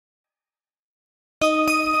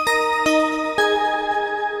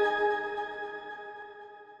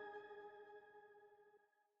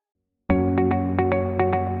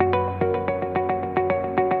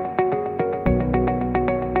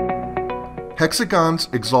Hexagon's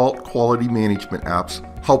Xalt Quality Management apps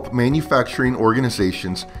help manufacturing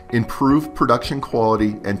organizations improve production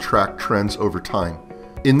quality and track trends over time.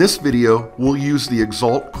 In this video, we'll use the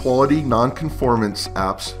Xalt Quality Non-Conformance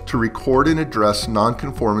apps to record and address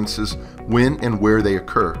non-conformances when and where they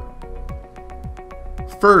occur.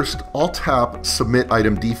 First, I'll tap Submit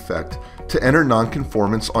Item Defect to enter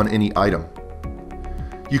non-conformance on any item.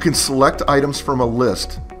 You can select items from a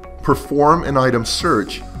list, perform an item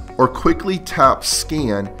search, or quickly tap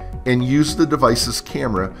Scan and use the device's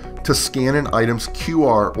camera to scan an item's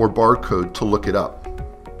QR or barcode to look it up.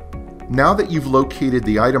 Now that you've located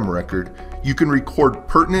the item record, you can record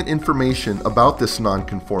pertinent information about this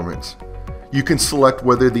non-conformance. You can select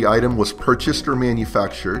whether the item was purchased or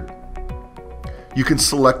manufactured. You can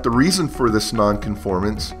select the reason for this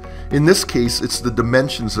non-conformance. In this case, it's the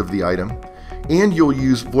dimensions of the item, and you'll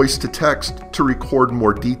use voice to text to record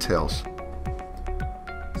more details.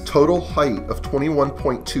 Total height of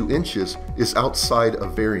 21.2 inches is outside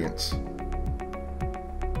of variance.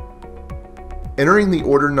 Entering the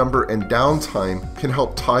order number and downtime can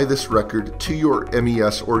help tie this record to your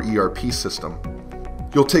MES or ERP system.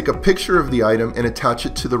 You'll take a picture of the item and attach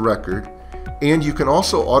it to the record, and you can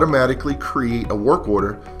also automatically create a work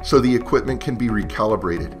order so the equipment can be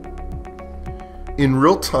recalibrated. In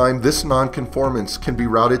real time, this non-conformance can be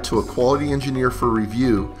routed to a quality engineer for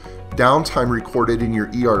review, downtime recorded in your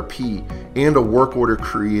ERP, and a work order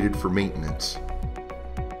created for maintenance.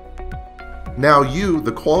 Now you,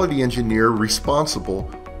 the quality engineer responsible,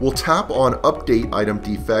 will tap on Update Item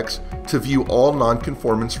Defects to view all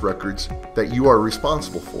non-conformance records that you are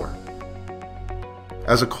responsible for.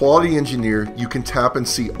 As a quality engineer, you can tap and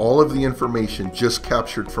see all of the information just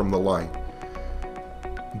captured from the line.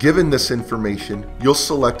 Given this information, you'll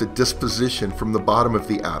select a disposition from the bottom of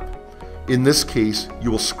the app. In this case,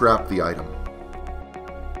 you will scrap the item.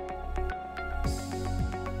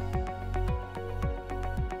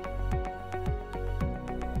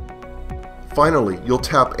 Finally, you'll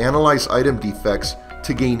tap Analyze Item Defects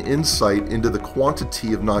to gain insight into the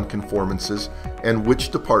quantity of non-conformances and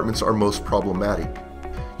which departments are most problematic.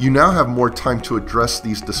 You now have more time to address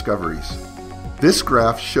these discoveries. This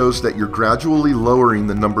graph shows that you're gradually lowering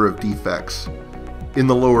the number of defects. In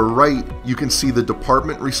the lower right, you can see the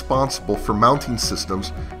department responsible for mounting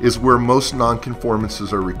systems is where most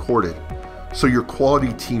non-conformances are recorded, so your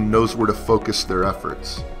quality team knows where to focus their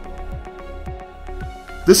efforts.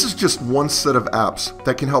 This is just one set of apps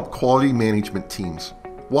that can help quality management teams.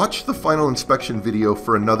 Watch the final inspection video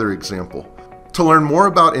for another example. To learn more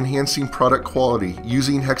about enhancing product quality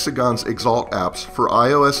using Hexagon's Xalt apps for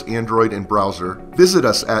iOS, Android, and browser, visit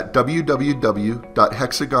us at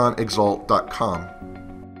www.hexagonxalt.com.